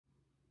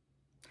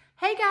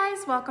Hey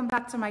guys, welcome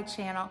back to my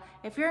channel.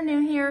 If you're new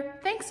here,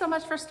 thanks so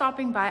much for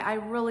stopping by. I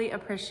really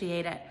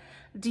appreciate it.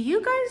 Do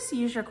you guys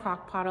use your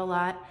Crockpot a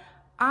lot?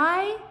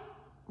 I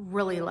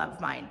really love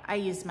mine. I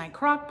use my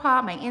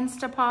Crockpot, my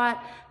Instapot,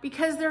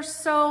 because they're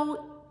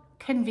so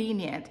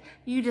convenient.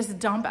 You just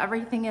dump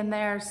everything in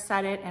there,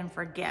 set it, and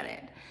forget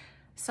it.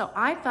 So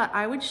I thought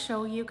I would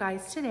show you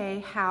guys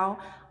today how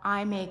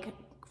I make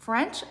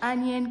French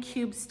onion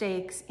cube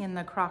steaks in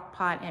the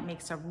Crockpot. It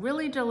makes a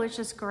really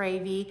delicious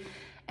gravy.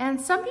 And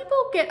some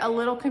people get a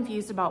little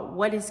confused about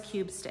what is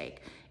cube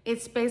steak.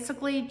 It's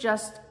basically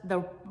just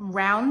the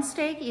round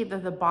steak, either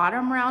the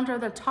bottom round or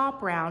the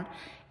top round,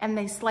 and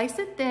they slice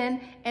it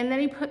thin, and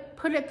then you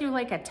put it through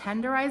like a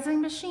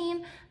tenderizing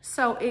machine,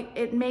 so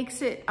it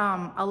makes it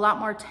a lot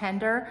more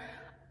tender,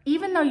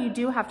 even though you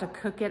do have to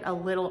cook it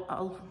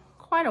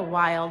quite a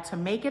while to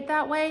make it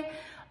that way.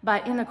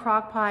 But in the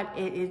Crockpot,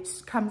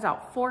 it comes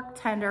out fork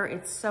tender.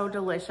 It's so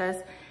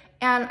delicious.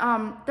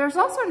 And there's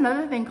also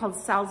another thing called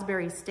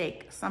Salisbury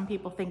steak. Some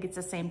people think it's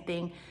the same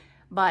thing,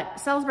 but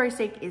Salisbury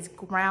steak is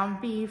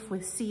ground beef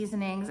with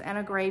seasonings and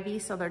a gravy.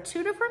 So they're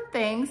two different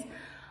things.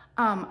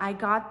 I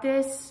got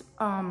this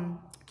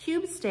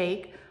cube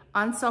steak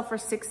on sale for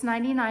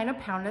 $6.99 a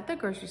pound at the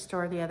grocery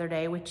store the other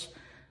day, which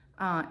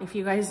if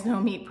you guys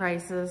know meat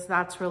prices,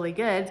 that's really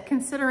good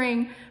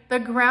considering the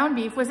ground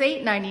beef was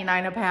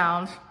 $8.99 a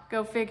pound.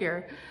 Go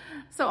figure.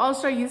 So I'll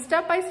show you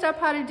step by step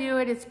how to do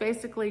it. It's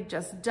basically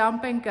just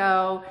dump and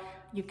go.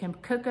 You can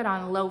cook it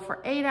on low for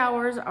 8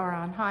 hours or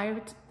on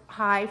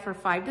high for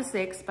 5 to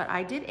 6, but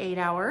I did 8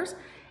 hours.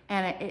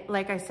 And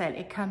like I said,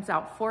 it comes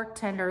out fork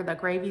tender. The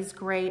gravy's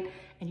great,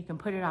 and you can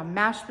put it on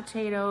mashed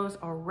potatoes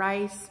or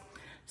rice.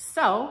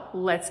 So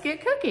let's get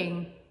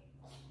cooking.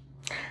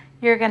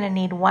 You're gonna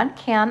need 1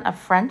 can of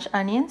French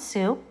onion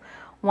soup,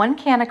 1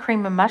 can of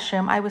cream of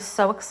mushroom. I was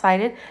so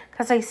excited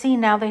because I see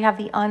now they have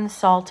the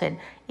unsalted.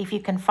 If you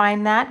can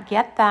find that,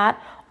 get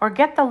that, or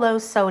get the low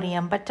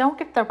sodium, but don't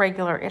get the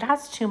regular. It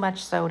has too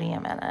much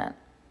sodium in it.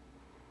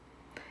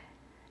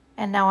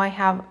 And now I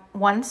have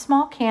 1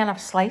 small can of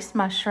sliced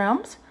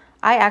mushrooms.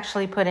 I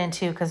actually put in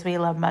 2 because we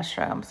love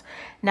mushrooms.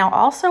 Now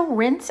also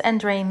rinse and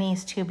drain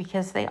these 2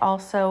 because they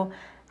also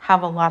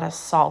have a lot of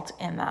salt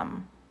in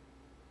them.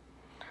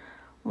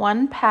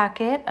 1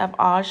 packet of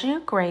au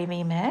jus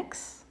gravy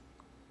mix.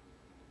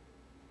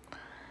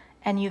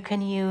 And you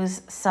can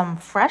use some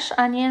fresh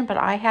onion, but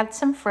I had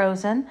some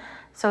frozen.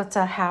 So it's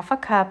a ½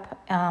 cup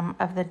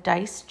of the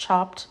diced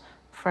chopped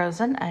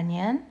frozen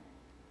onion.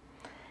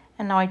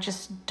 And now I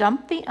just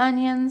dumped the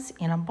onions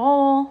in a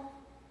bowl.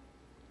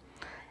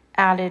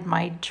 Added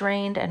my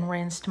drained and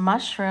rinsed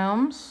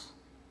mushrooms.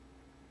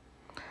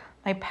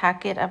 My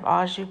packet of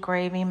au jus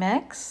gravy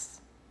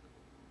mix.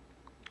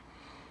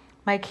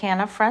 My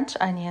can of French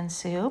onion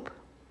soup.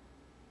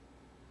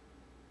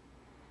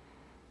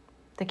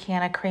 The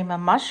can of cream of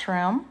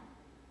mushroom,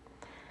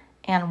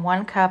 and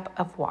 1 cup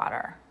of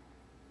water.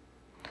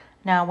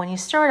 Now when you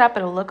stir it up,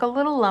 it'll look a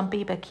little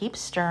lumpy, but keep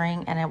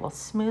stirring and it will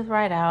smooth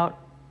right out.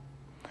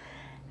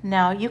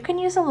 Now you can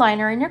use a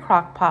liner in your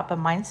crock pot, but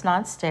mine's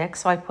non-stick,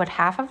 so I put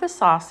half of the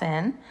sauce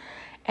in.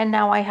 And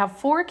now I have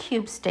 4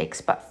 cube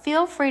steaks, but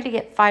feel free to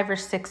get 5 or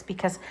 6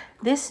 because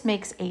this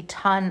makes a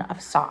ton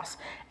of sauce.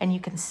 And you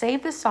can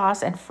save the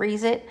sauce and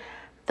freeze it,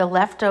 the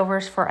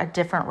leftovers, for a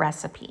different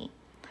recipe.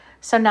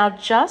 So now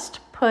just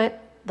put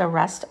the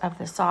rest of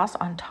the sauce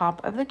on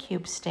top of the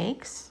cube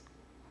steaks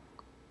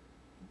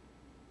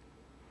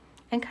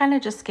and kind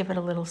of just give it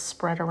a little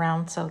spread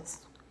around so it's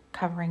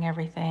covering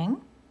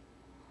everything.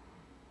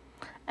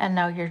 And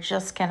now you're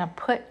just gonna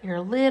put your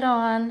lid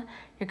on.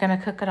 You're gonna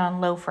cook it on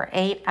low for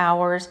 8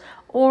 hours,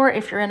 or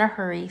if you're in a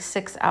hurry,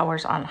 6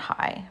 hours on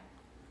high.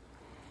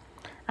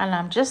 And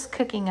I'm just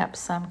cooking up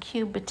some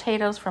cube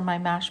potatoes for my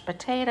mashed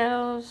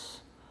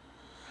potatoes.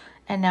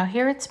 And now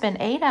here it's been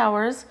 8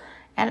 hours.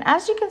 And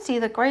as you can see,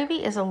 the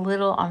gravy is a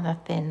little on the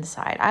thin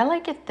side. I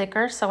like it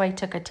thicker, so I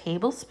took a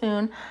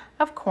tablespoon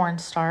of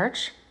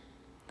cornstarch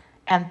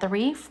and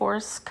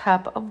 3/4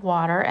 cup of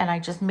water, and I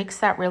just mixed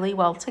that really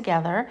well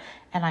together,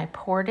 and I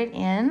poured it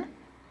in,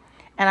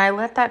 and I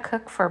let that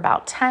cook for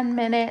about 10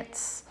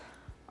 minutes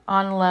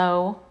on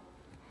low,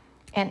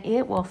 and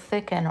it will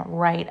thicken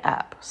right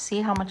up.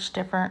 See how much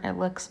different it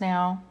looks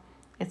now?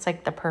 It's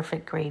like the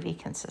perfect gravy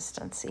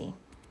consistency.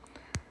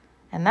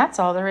 And that's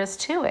all there is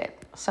to it.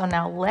 So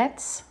now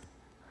let's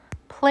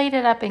plate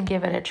it up and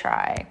give it a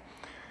try.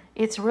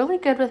 It's really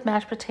good with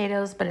mashed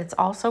potatoes, but it's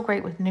also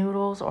great with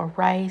noodles or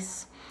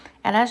rice.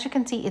 And as you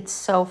can see, it's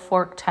so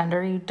fork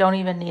tender, you don't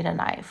even need a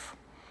knife.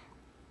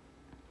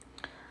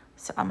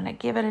 So I'm gonna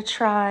give it a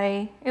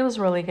try. It was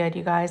really good,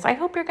 you guys. I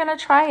hope you're gonna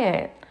try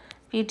it.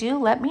 If you do,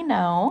 let me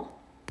know.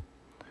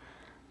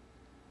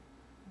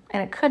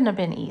 And it couldn't have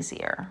been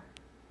easier.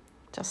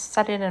 Just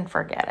set it and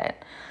forget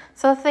it.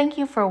 So thank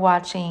you for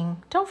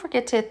watching. Don't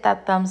forget to hit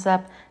that thumbs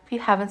up. If you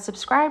haven't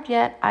subscribed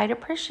yet, I'd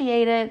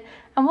appreciate it.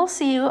 And we'll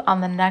see you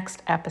on the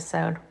next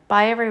episode.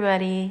 Bye,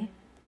 everybody.